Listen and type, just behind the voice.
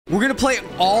We're gonna play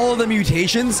all of the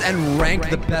mutations and rank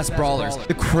the best brawlers.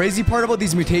 The crazy part about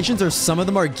these mutations are some of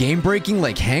them are game-breaking,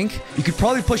 like Hank. You could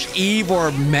probably push Eve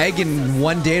or Meg in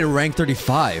one day to rank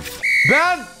 35.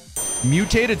 Bad!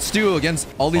 Mutated Stu against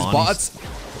all these bots.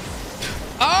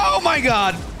 Oh my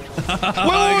god!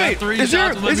 Wait. Is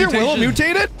your Willow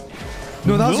mutated?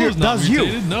 No, that was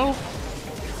you. No.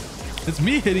 It's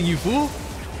me hitting you, fool.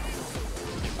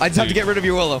 I just have to get rid of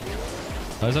your Willow.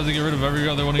 I just have to get rid of every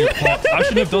other one of your pops. I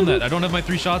shouldn't have done that. I don't have my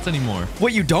 3 shots anymore.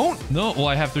 What, you don't? No, well,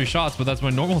 I have 3 shots, but that's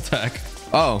my normal attack.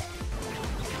 Oh.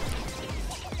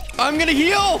 I'm gonna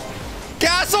heal!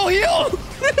 Castle heal!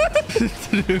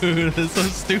 Dude, that's so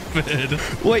stupid.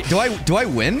 Wait, do I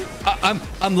win?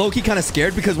 I'm low-key kind of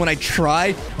scared because when I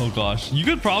try... Oh gosh, you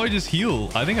could probably just heal.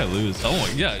 I think I lose. Oh my,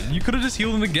 yeah, you could have just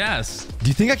healed in the gas. Do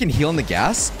you think I can heal in the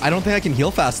gas? I don't think I can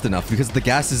heal fast enough because the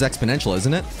gas is exponential,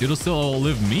 isn't it? It'll still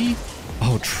outlive me.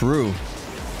 Oh, true.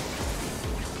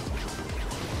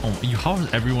 Oh, how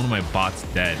is every one of my bots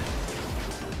dead?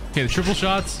 Okay, the triple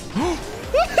shots.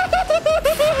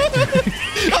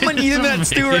 I'm gonna eat that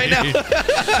stew right now.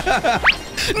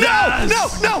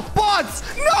 No, bots,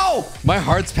 no! My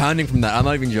heart's pounding from that. I'm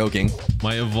not even joking.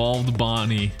 My evolved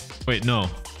Bonnie. Wait, no,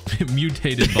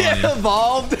 mutated Bonnie.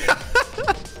 Evolved.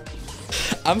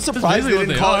 I'm surprised they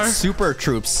didn't call it super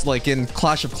troops like in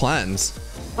Clash of Clans.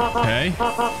 Okay.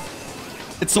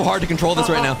 It's so hard to control this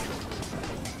right now.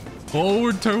 Oh,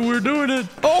 we're doing it.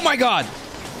 Oh my god.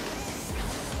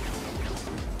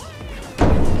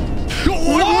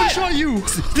 One shot you.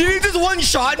 Did he just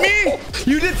one-shot me?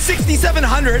 You did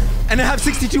 6,700 and I have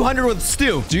 6,200 with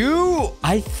Stu. Stu,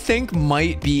 I think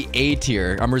might be A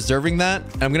tier. I'm reserving that.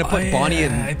 I'm gonna put Bonnie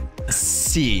in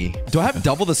C. Do I have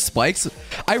double the spikes?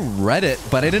 I read it,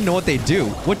 but I didn't know what they do.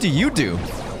 What do? You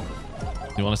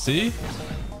want to see?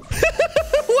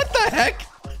 What the heck?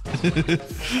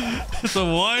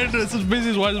 So why? It's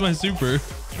basically why is my super?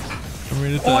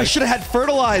 Oh, I should have had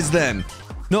fertilize then.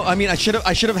 No, I mean I should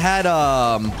have had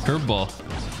curveball.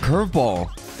 Curveball.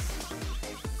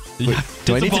 Yeah, wait,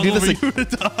 do I need to do this? To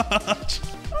dodge?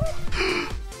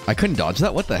 I couldn't dodge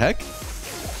that. What the heck?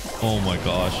 Oh my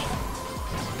gosh.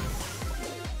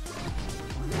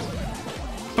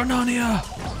 Banania.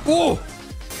 Whoa.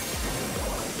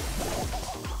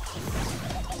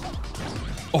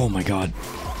 Oh my god.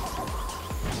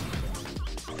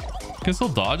 Can I still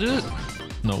dodge it?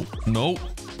 No.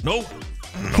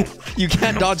 You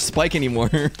can't dodge spike anymore.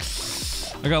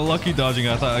 I got lucky dodging.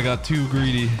 I thought I got too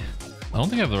greedy. I don't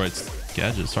think I have the right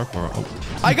gadget. Star power. Oh.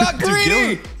 I got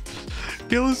greedy.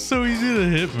 Gil is so easy to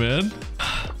hit, man.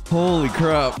 Holy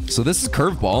crap. So this is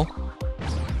curveball.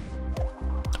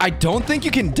 I don't think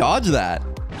you can dodge that.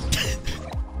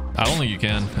 I don't think you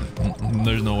can.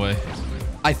 There's no way.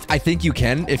 I think you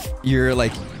can if you're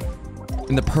like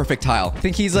in the perfect tile. I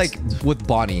think he's like with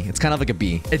Bonnie. It's kind of like a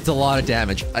B. It's a lot of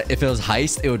damage. If it was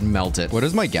heist, it would melt it. What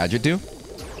does my gadget do?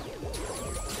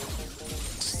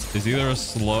 It's either a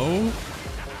slow.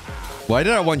 Why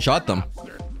did I one-shot them?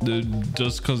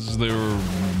 Just because they were...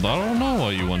 I don't know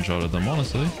why you one-shotted them,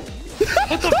 honestly.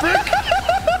 What the frick?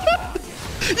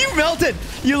 You melted.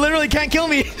 You literally can't kill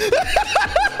me.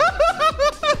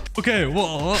 Okay,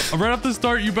 well, right off the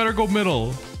start, you better go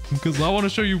middle. Because I want to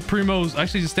show you Primo's.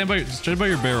 Actually, just stand by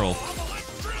your barrel.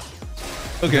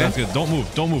 Okay, that's good. Don't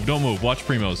move. Watch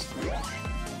Primo's.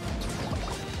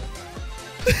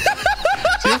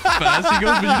 See how fast he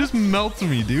goes? But you just melt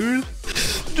me, dude.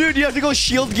 Dude, you have to go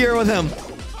shield gear with him.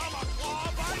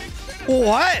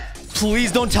 What?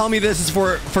 Please don't tell me this is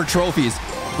for trophies.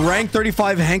 Rank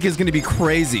 35 Hank is going to be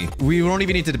crazy. We don't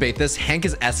even need to debate this. Hank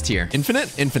is S tier.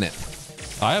 Infinite? Infinite.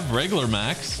 I have regular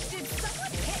max.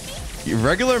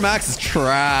 Regular max is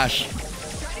trash.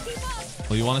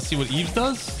 Well, you want to see what Eve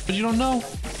does? But you don't know.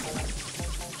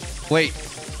 Wait.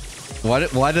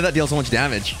 Why did that deal so much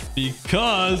damage?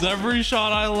 Because every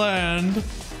shot I land,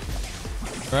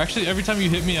 or actually every time you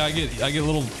hit me, I get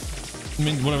little,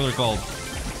 whatever they're called.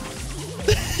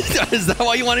 Is that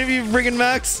why you want to be friggin'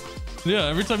 max? Yeah,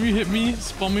 every time you hit me,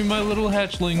 spawn me my little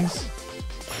hatchlings.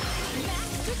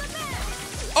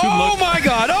 Oh my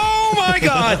god! Oh my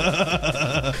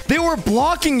god! They were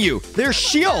blocking you. Their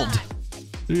shield.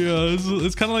 Yeah,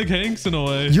 it's kind of like Hank's in a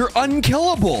way. You're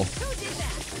unkillable.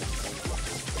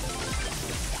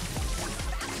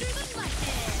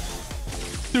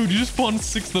 Dude, you just spawned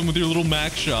 6 of them with your little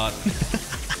max shot.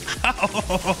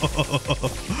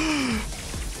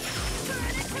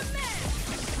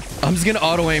 I'm just gonna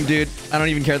auto aim, dude. I don't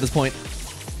even care at this point.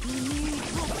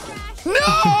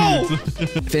 No!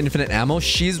 Infinite ammo.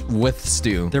 She's with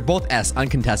Stu. They're both S,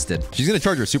 uncontested. She's gonna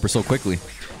charge her super so quickly.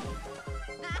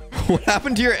 What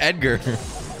happened to your Edgar?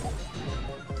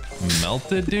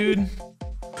 melted, dude.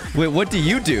 Wait, what do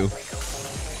you do?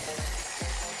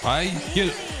 I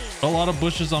get a lot of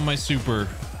bushes on my super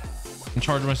and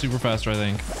charge my super faster, I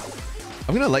think.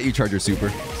 I'm gonna let you charge your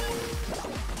super.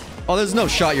 Oh, there's no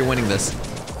shot you're winning this.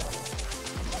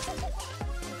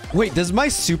 Wait, does my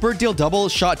super deal double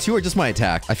shot too, or just my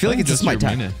attack? I feel like it's just my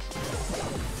attack.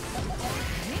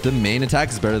 The main attack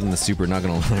is better than the super, not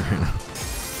gonna lie right now.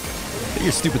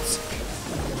 You're stupid.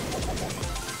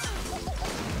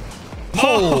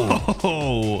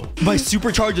 Oh, my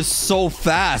supercharge is so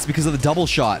fast because of the double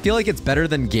shot. I feel like it's better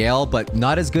than Gale, but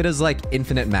not as good as like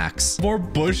Infinite Max. More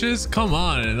bushes? Come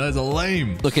on, that's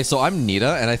lame. Okay, so I'm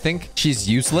Nita, and I think she's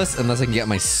useless unless I can get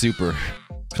my super.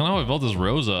 It's kind of how I felt as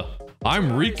Rosa.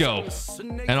 I'm Rico,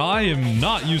 and I am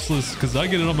not useless because I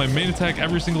get it on my main attack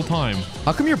every single time.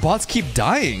 How come your bots keep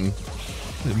dying?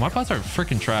 Dude, my bots are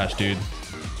freaking trash, dude.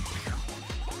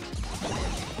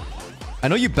 I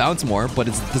know you bounce more, but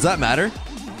does that matter?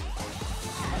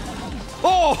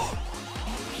 Oh!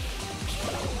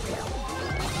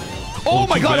 Oh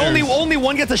my god, only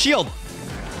one gets a shield.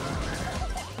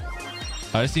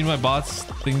 I just need my bots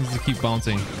things to keep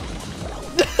bouncing.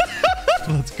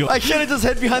 Let's go. I should have just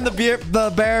hid behind the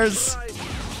bears.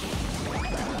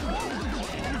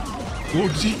 Whoa,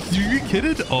 did you get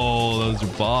kidded? Oh, that was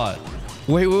your bot.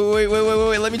 Wait.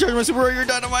 Let me charge my super. You're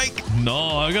dynamite.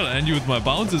 No, I gotta end you with my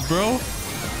bounces, bro.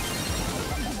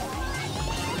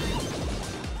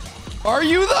 Are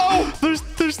you though?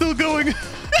 They're still going.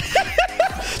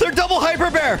 They're double hyper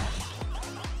bear.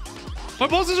 My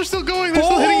bounces are still going. They're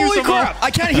still hitting you somehow. Holy crap! I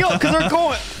can't heal because they're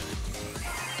going.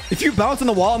 If you bounce on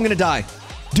the wall, I'm gonna die.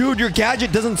 Dude, your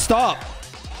gadget doesn't stop.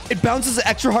 It bounces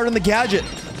extra hard on the gadget.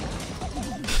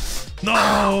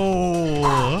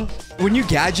 No. When you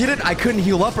gadgeted, I couldn't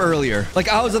heal up earlier. Like,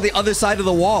 I was at the other side of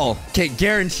the wall. Okay,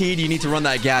 guaranteed you need to run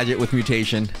that gadget with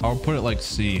mutation. I'll put it like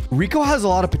C. Rico has a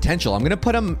lot of potential. I'm gonna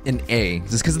put him in A,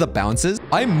 just because of the bounces.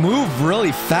 I move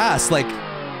really fast, like,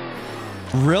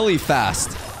 really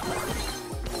fast.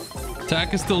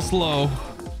 Attack is still slow.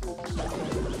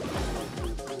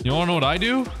 You wanna know what I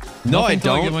do? No, I don't.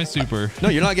 don't. I get my super. No,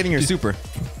 you're not getting your super.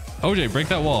 OJ, break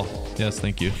that wall. Yes,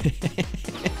 thank you.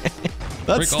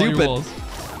 That's break all your stupid. walls.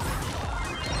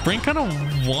 Brink kind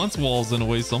of wants walls in a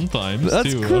way sometimes.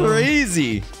 That's too.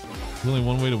 crazy. There's only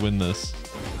one way to win this.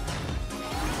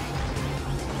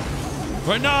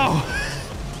 Right now!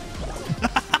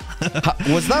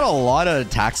 Was that a lot of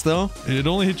attacks, though? It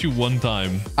only hit you one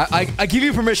time. I give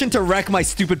you permission to wreck my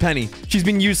stupid Penny. She's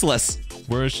been useless.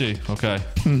 Where is she? Okay.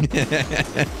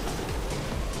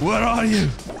 Where are you?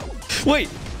 Wait.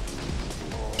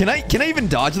 Can I even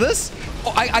dodge this?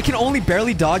 Oh, I can only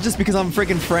barely dodge this because I'm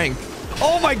freaking Frank.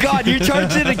 Oh my god, you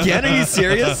charged it again? Are you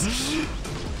serious?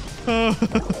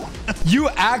 You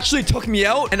actually took me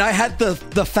out and I had the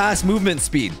fast movement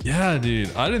speed. Yeah,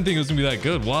 dude. I didn't think it was gonna be that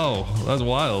good. Wow, that's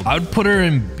wild. I would put her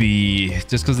in B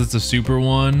just because it's a super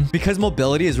one. Because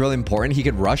mobility is really important, he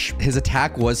could rush. His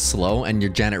attack was slow and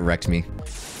your Janet wrecked me.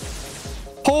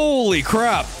 Holy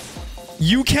crap.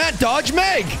 You can't dodge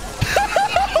Meg.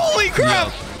 Holy crap.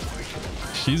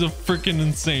 Yeah. She's a freaking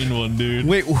insane one, dude.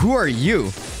 Wait, who are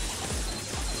you?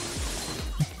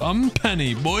 I'm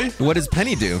Penny, boy. What does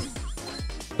Penny do?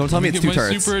 Don't tell me it's two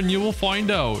turrets. Super and you will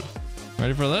find out.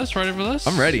 Ready for this? Ready for this?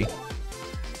 I'm ready.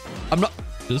 I'm not.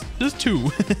 There's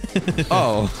two.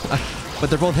 Oh, but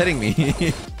they're both hitting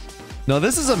me. No,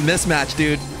 this is a mismatch,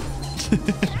 dude.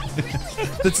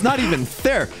 That's not even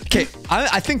fair. Okay,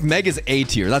 I think Meg is A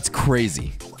tier. That's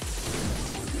crazy.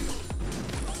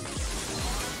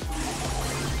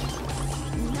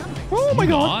 Oh my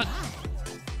god.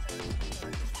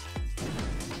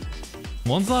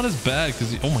 One's not as bad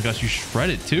because, oh my gosh, you shred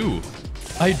it too.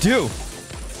 I do.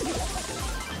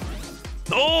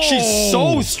 Oh! She's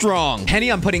so strong.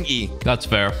 Penny, I'm putting E. That's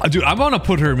fair. Dude, I want to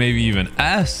put her maybe even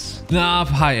S. Nah,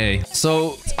 high A.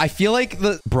 So I feel like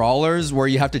the brawlers where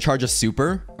you have to charge a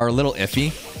super are a little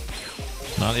iffy.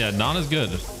 Not as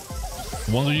good.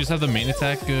 Ones where you just have the main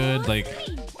attack good. Like,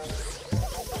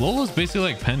 Lola's basically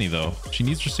like Penny though. She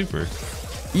needs her super.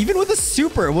 Even with the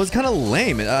super, it was kind of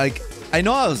lame. Like, I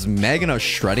know I was Meg and I was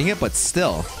shredding it, but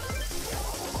still.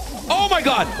 Oh my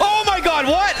god! Oh my god!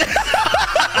 What?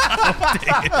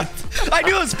 I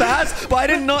knew it was fast, but I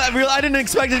didn't know. I didn't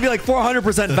expect it to be like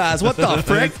 400% fast. What the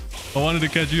frick? I wanted to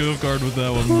catch you off guard with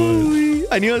that one,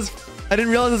 but I knew it was. I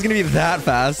didn't realize it was gonna be that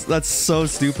fast. That's so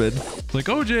stupid. It's like,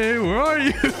 OJ, where are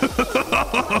you?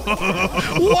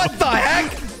 What the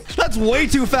heck? That's way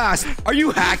too fast. Are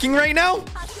you hacking right now?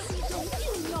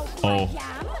 Oh.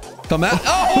 Come at.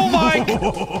 Oh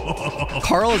my.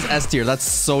 Carl is S tier. That's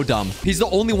so dumb. He's the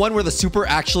only one where the super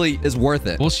actually is worth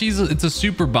it. Well, it's a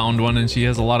super bound one and she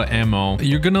has a lot of ammo.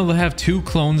 You're gonna have 2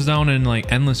 clones down in like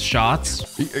endless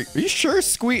shots. Are you sure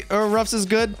Ruffs is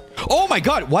good? Oh my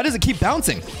god, why does it keep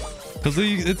bouncing? Because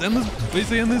it's endless,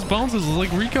 basically endless bounces. It's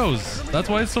like Rico's. That's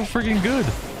why it's so freaking good.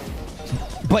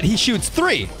 But he shoots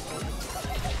 3.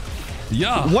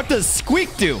 Yeah. What does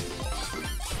Squeak do?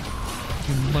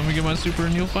 Let me get my super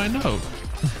and you'll find out.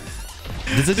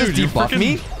 Does it just debuff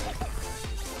me?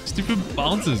 Stupid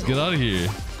bounces. Get out of here.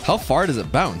 How far does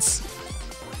it bounce?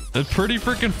 It's pretty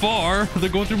freaking far. They're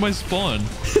going through my spawn.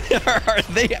 Are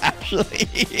they actually?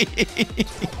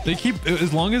 They keep,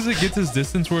 as long as it gets its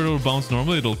distance where it'll bounce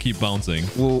normally, it'll keep bouncing.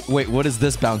 Well, wait, what is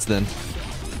this bounce then?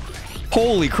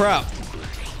 Holy crap.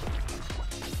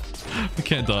 I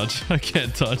can't dodge. I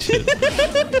can't touch it.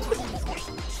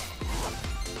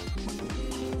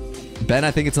 Ben,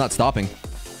 I think it's not stopping.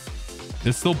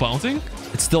 It's still bouncing?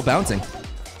 It's still bouncing.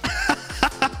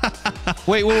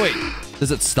 Wait.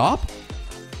 Does it stop?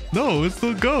 No, it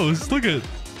still goes. Look at,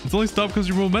 it's only stopped because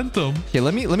your momentum. Okay,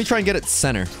 let me try and get it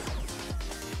center.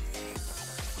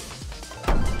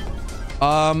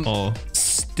 Oh.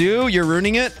 Stu, you're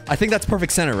ruining it. I think that's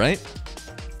perfect center, right?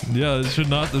 Yeah, it should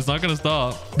not. It's not gonna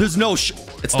stop. There's no. It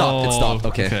stopped. Oh, it stopped.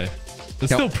 Okay.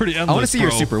 It's still pretty endless. I want to see your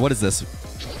bro. super. What is this?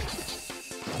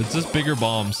 It's just bigger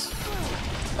bombs.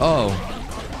 Oh,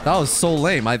 that was so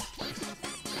lame.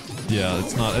 Yeah,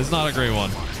 it's not a great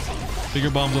one. Bigger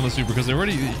bombs on the super because they're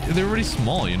already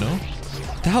small, you know.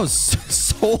 That was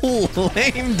so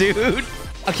lame, dude.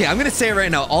 Okay, I'm gonna say it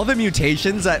right now. All the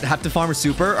mutations that have to farm a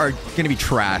super are gonna be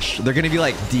trash. They're gonna be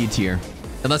like D tier.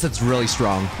 Unless it's really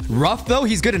strong. Ruff, though,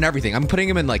 he's good in everything. I'm putting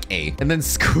him in like A. And then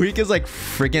Squeak is like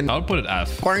friggin'... I would put it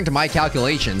F. According to my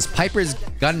calculations, Piper's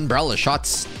gun umbrella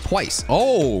shots twice.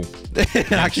 Oh!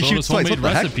 It actually shoots twice. What the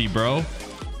recipe, heck? bro.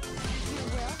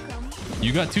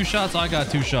 You got 2 shots, I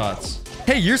got 2 shots.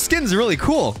 Hey, your skin's really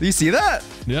cool. Do you see that?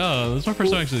 Yeah, that's my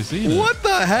first time actually seeing it. What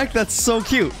the heck? That's so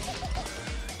cute.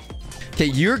 Okay,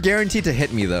 you're guaranteed to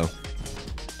hit me, though.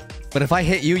 But if I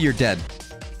hit you, you're dead.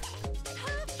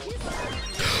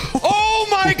 Oh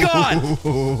my god!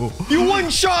 You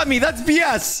one-shot me! That's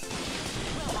BS!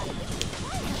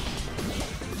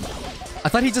 I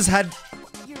thought he just had...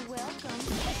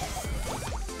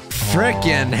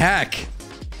 Frickin' heck!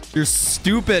 Your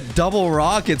stupid double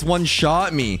rockets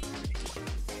one-shot me.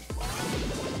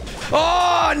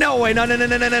 Oh no way! No!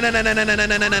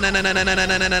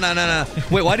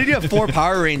 Wait, why did you have 4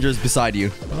 Power Rangers beside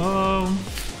you?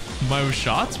 My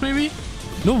shots maybe?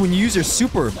 No, when you use your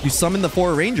super, you summon the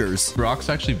 4 Rangers. Brock's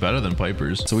actually better than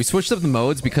Piper's. So we switched up the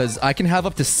modes because I can have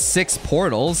up to 6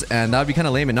 portals, and that would be kind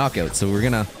of lame in knockout. So we're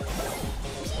gonna...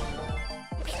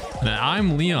 Now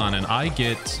I'm Leon, and I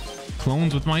get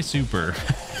clones with my super.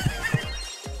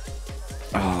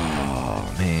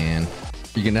 Oh, man.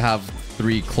 You're gonna have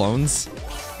 3 clones?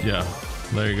 Yeah,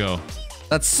 there you go.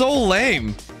 That's so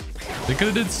lame. They could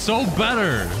have did so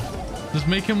better. Just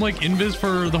make him like invis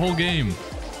for the whole game.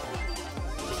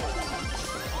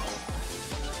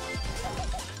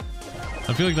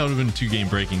 I feel like that would have been 2 game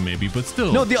breaking maybe, but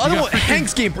still. No, the other one,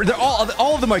 Hank's game. They're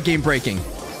all of them are game breaking.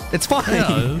 It's fine.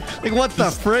 Yeah, like what the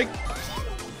frick?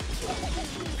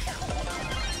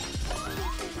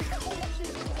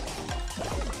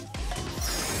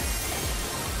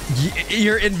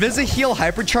 Your Invisi-Heal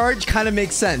hypercharge kind of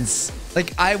makes sense.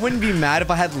 Like I wouldn't be mad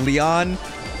if I had Leon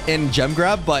in Gem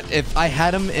Grab, but if I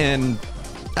had him in,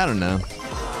 I don't know.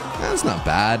 That's not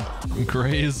bad.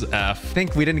 Gray's F. I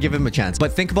think we didn't give him a chance.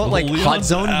 But think about like Leon's hot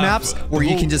zone F. maps where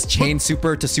you can just chain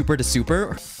super to super to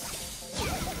super.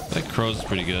 That Crow's is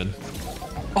pretty good.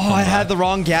 Oh, I had the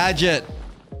wrong gadget.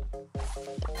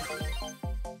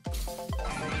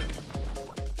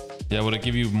 Yeah, would it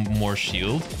give you more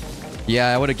shield?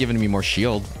 Yeah, I would have given me more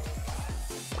shield.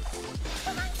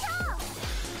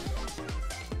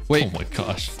 Wait. Oh my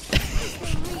gosh.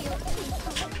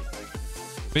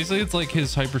 Basically, it's like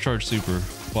his hypercharged super.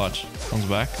 Watch. Comes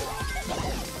back.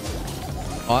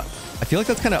 I feel like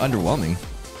that's kind of underwhelming.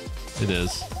 It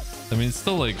is. I mean, it's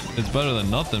still like, it's better than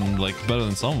nothing, like better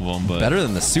than some of them, but... Better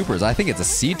than the supers. I think it's a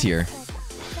C tier.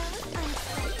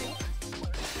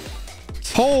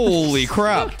 Holy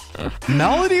crap.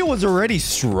 Melody was already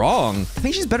strong. I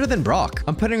think she's better than Brock.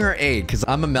 I'm putting her A because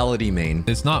I'm a Melody main.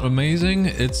 It's not amazing.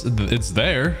 It's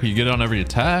there. You get it on every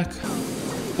attack.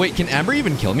 Wait, can Amber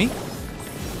even kill me?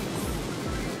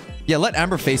 Yeah, let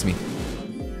Amber face me.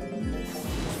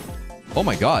 Oh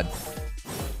my god.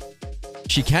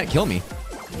 She can't kill me.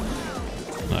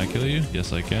 Can I kill you?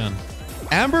 Yes, I can.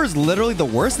 Amber is literally the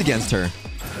worst against her.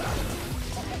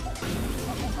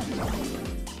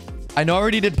 I know I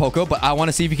already did Poco, but I want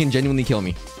to see if you can genuinely kill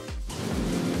me.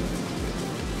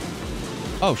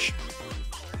 Oh,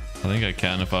 I think I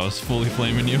can if I was fully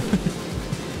flaming you.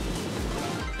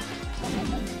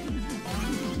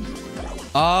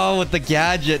 Oh, with the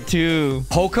gadget too.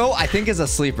 Poco, I think, is a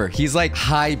sleeper. He's like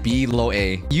high B, low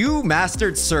A. You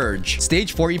mastered Surge.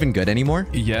 Stage 4 even good anymore?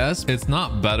 Yes, it's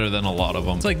not better than a lot of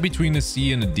them. It's like between a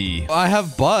C and a D. I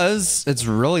have Buzz. It's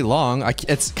really long.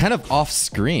 It's kind of off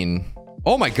screen.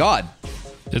 Oh my God.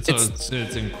 It's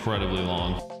incredibly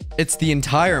long. It's the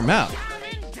entire map.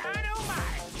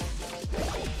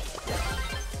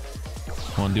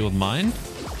 Want to deal with mine?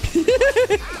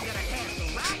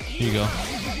 Here you go.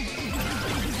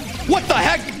 What the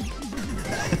heck?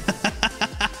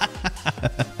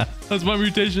 That's my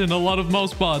mutation. A lot of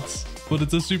mouse bots, but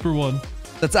it's a super one.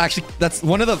 That's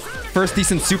one of the first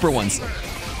decent super ones.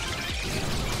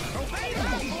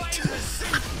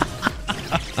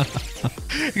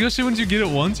 Especially once you get it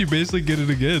once, you basically get it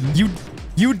again.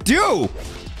 You do.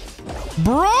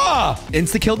 Bruh!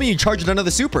 Insta-killed me, you charged another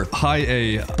super. High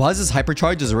A. Buzz's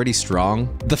hypercharge is already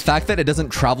strong. The fact that it doesn't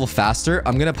travel faster,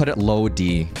 I'm gonna put it low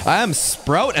D. I am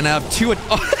Sprout and I have 2...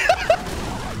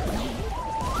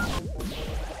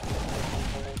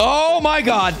 Oh my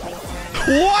God!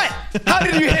 What? How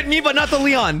did you hit me but not the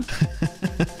Leon?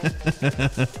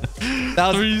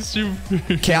 That was... super.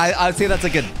 Okay, I'd say that's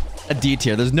like a D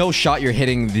tier. There's no shot you're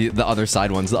hitting the other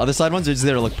side ones. The other side ones are just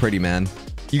there to look pretty, man.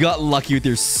 You got lucky with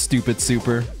your stupid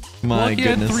super. My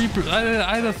goodness. I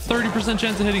had a 30%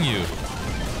 chance of hitting you.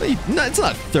 No, it's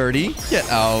not 30. Get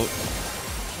out.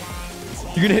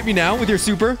 You're gonna hit me now with your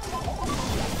super?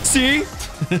 See?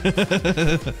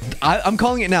 I'm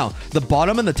calling it now. The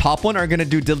bottom and the top one are gonna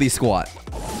do diddly squat.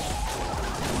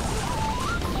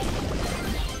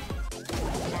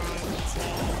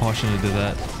 Oh, I shouldn't have did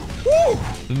that. Woo!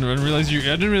 I didn't realize you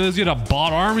had a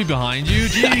bot army behind you.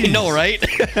 Jeez. I know, right?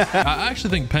 I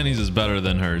actually think Penny's is better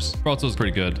than hers. Brawl's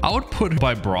pretty good. I would put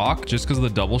by Brock just because of the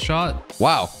double shot.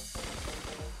 Wow.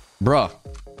 Bruh.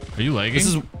 Are you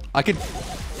lagging?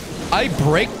 I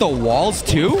break the walls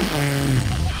too?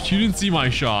 You didn't see my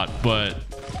shot, but...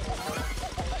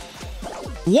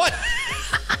 What?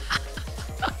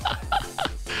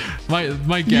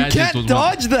 my gadget You can't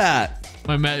dodge that.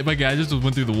 My gadget just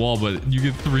went through the wall, but you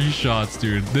get 3 shots,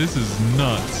 dude. This is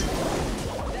nuts.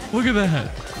 Look at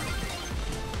that.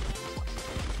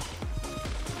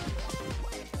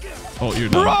 Oh, you're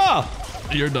done. Bruh!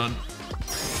 You're done.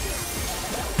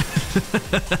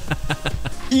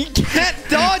 You can't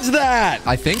dodge that!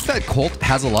 I think that Colt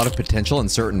has a lot of potential in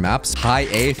certain maps. High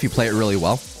A if you play it really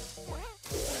well.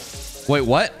 Wait,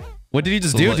 what? What did he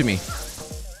just do to me?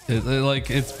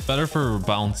 It's better for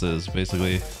bounces,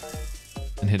 basically,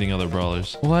 and hitting other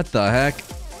brawlers. What the heck?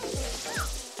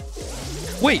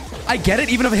 Wait, I get it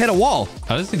even if I hit a wall.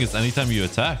 I just think it's anytime you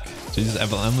attack. So you just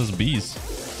have endless bees.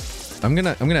 I'm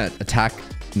gonna attack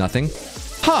nothing.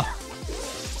 Huh.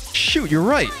 Shoot, you're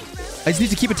right. I just need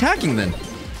to keep attacking then.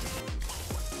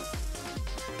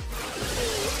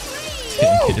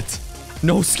 Dang it.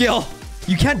 No skill.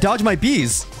 You can't dodge my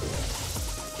bees.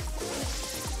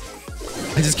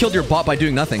 I just killed your bot by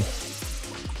doing nothing.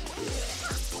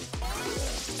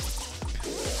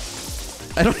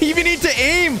 I don't even need to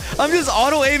aim. I'm just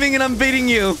auto-aiming and I'm baiting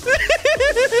you.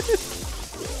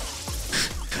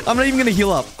 I'm not even gonna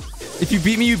heal up. If you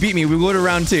beat me, you beat me. We go to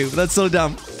round 2. That's so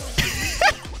dumb.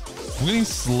 I'm getting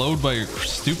slowed by your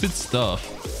stupid stuff.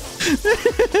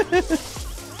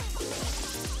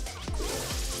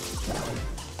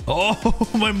 Oh,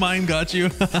 my mind got you.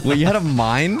 Wait, you had a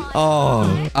mine?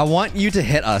 Oh, I want you to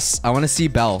hit us. I want to see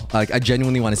Belle. Like, I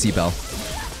genuinely want to see Belle.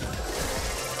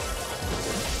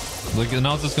 Like,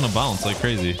 now it's just gonna bounce like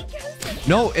crazy.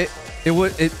 No, it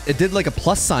did like a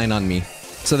plus sign on me.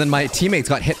 So then my teammates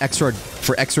got hit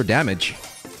for extra damage.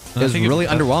 It was really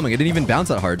underwhelming. It didn't even bounce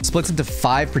that hard. Splits into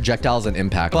 5 projectiles and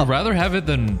impact. I'd rather have it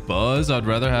than Buzz. I'd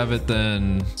rather have it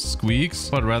than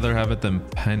Squeaks. I'd rather have it than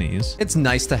Pennies. It's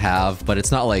nice to have, but it's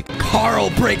not like Carl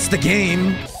breaks the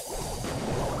game.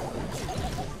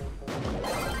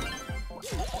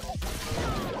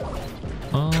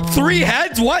 Three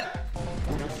heads? What?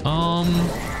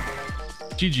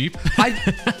 GG.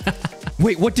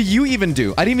 Wait, what do you even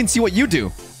do? I didn't even see what you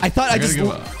do. I thought I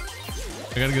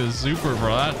gotta get a super for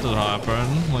that to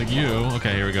happen, like you.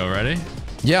 Okay, here we go. Ready?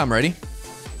 Yeah, I'm ready.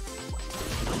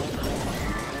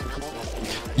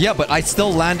 Yeah, but I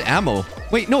still land ammo.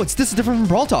 Wait, no, this is different from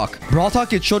Brawl Talk. Brawl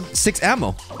Talk, it showed 6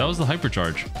 ammo. That was the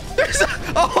hypercharge.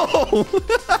 Oh!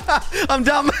 I'm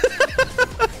dumb.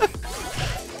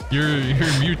 Your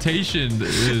mutation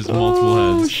is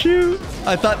multiple heads. Oh, shoot.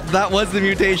 I thought that was the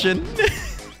mutation.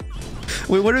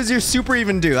 Wait, what does your super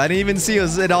even do? I didn't even see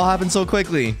it. It all happened so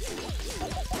quickly.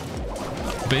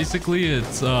 Basically,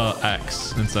 it's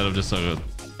X instead of just a...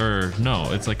 Or,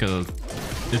 no, it's like a...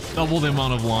 It's double the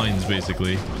amount of lines,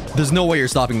 basically. There's no way you're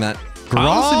stopping that.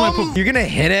 You're gonna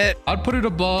hit it. I'd put it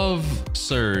above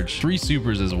Surge. 3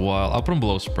 supers as well. I'll put them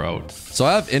below Sprout. So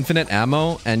I have infinite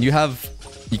ammo, and you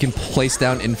can place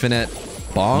down infinite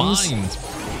bombs. Mines.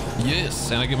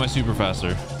 Yes, and I get my super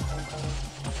faster.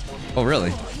 Oh,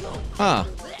 really? Huh.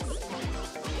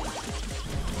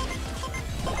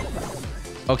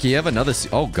 Okay, you have another...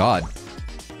 Oh, God.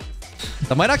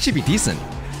 That might actually be decent.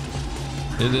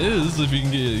 It is, if you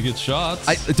can get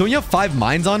shots. Don't you have 5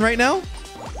 mines on right now?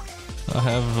 I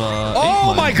have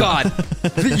oh my God.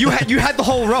 you had the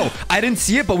whole row. I didn't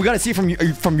see it, but we got to see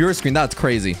it from your screen. That's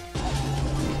crazy.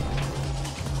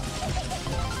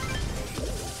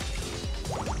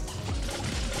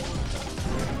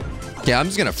 Okay, I'm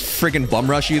just gonna friggin' bum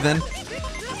rush you then.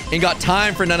 Ain't got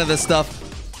time for none of this stuff.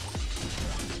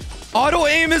 Auto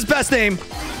aim is best aim.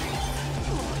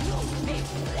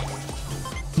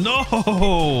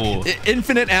 No.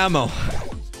 Infinite ammo.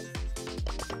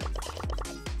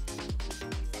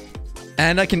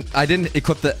 And I didn't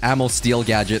equip the ammo steal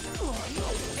gadget.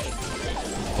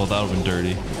 Well, that would've been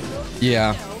dirty.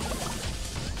 Yeah.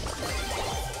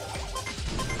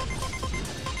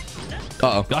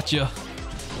 Uh-oh. Gotcha.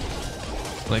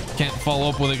 Like, can't follow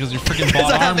up with it because you're freaking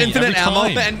bot I have army infinite ammo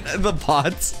time. and the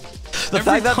bots. The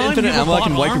Every fact that I have infinite ammo, I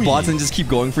can wipe your bots and just keep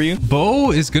going for you.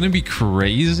 Bo is gonna be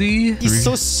crazy. He's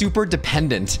so super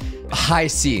dependent. High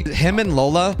C. Him and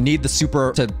Lola need the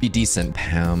super to be decent.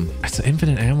 Pam. It's an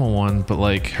infinite ammo one, but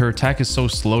like her attack is so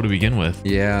slow to begin with.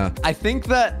 Yeah. I think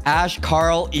that Ash,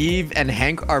 Carl, Eve, and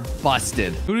Hank are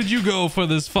busted. Who did you go for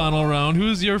this final round?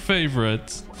 Who's your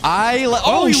favorite?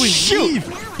 Oh, shoot.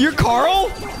 Eve. You're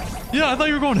Carl? Yeah, I thought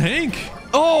you were going Hank.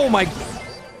 Oh my...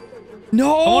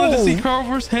 No. I wanted to see Carl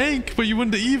versus Hank, but you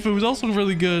went to Eve. It was also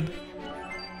really good.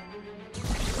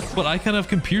 But I kind of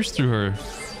can pierce through her.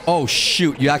 Oh,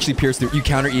 shoot. You actually pierced through. You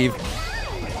counter Eve.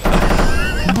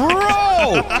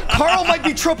 Bro! Carl might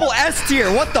be triple S tier.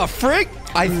 What the frick?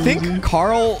 I think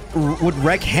Carl would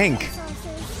wreck Hank.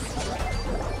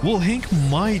 Well, Hank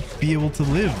might be able to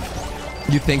live.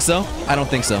 You think so? I don't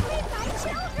think so.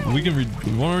 We can...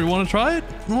 Want to try it?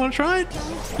 You want to try it?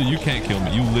 Dude, you can't kill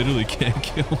me. You literally can't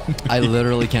kill me. I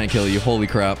literally can't kill you. Holy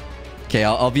crap. Okay,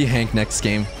 I'll be Hank next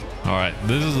game. All right,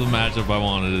 this is the matchup I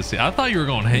wanted to see. I thought you were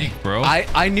going Hank, bro.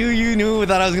 I knew you knew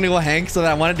that I was gonna go Hank, so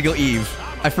that I wanted to go Eve.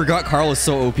 I forgot Carl was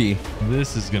so OP.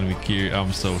 This is gonna be cute.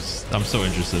 I'm so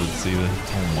interested to see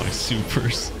this. Oh my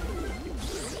supers.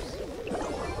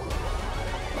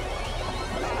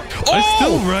 Oh! I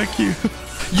still wreck you.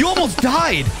 You almost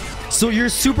died. So your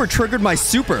super triggered my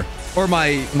super or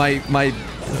my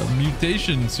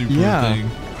mutation super yeah. thing.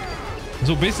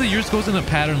 So basically yours goes in a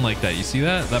pattern like that. You see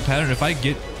that? That pattern, if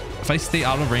I stay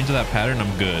out of range of that pattern,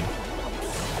 I'm good.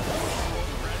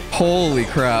 Holy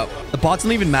crap. The bots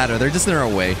don't even matter. They're just in our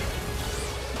way.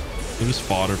 They're just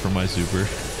fodder for my super.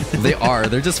 They are.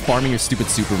 They're just farming your stupid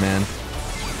Superman.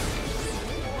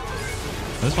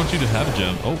 I just want you to have a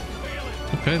gem. Oh,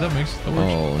 okay, that works.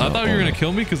 Oh, no, I thought you were gonna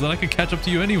kill me because then I could catch up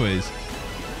to you anyways.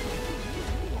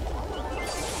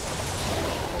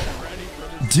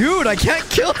 Dude, I can't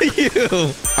kill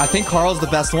you. I think Carl's the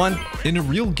best one. In a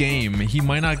real game, he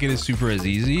might not get his super as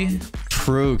easy.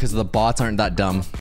 True, because the bots aren't that dumb.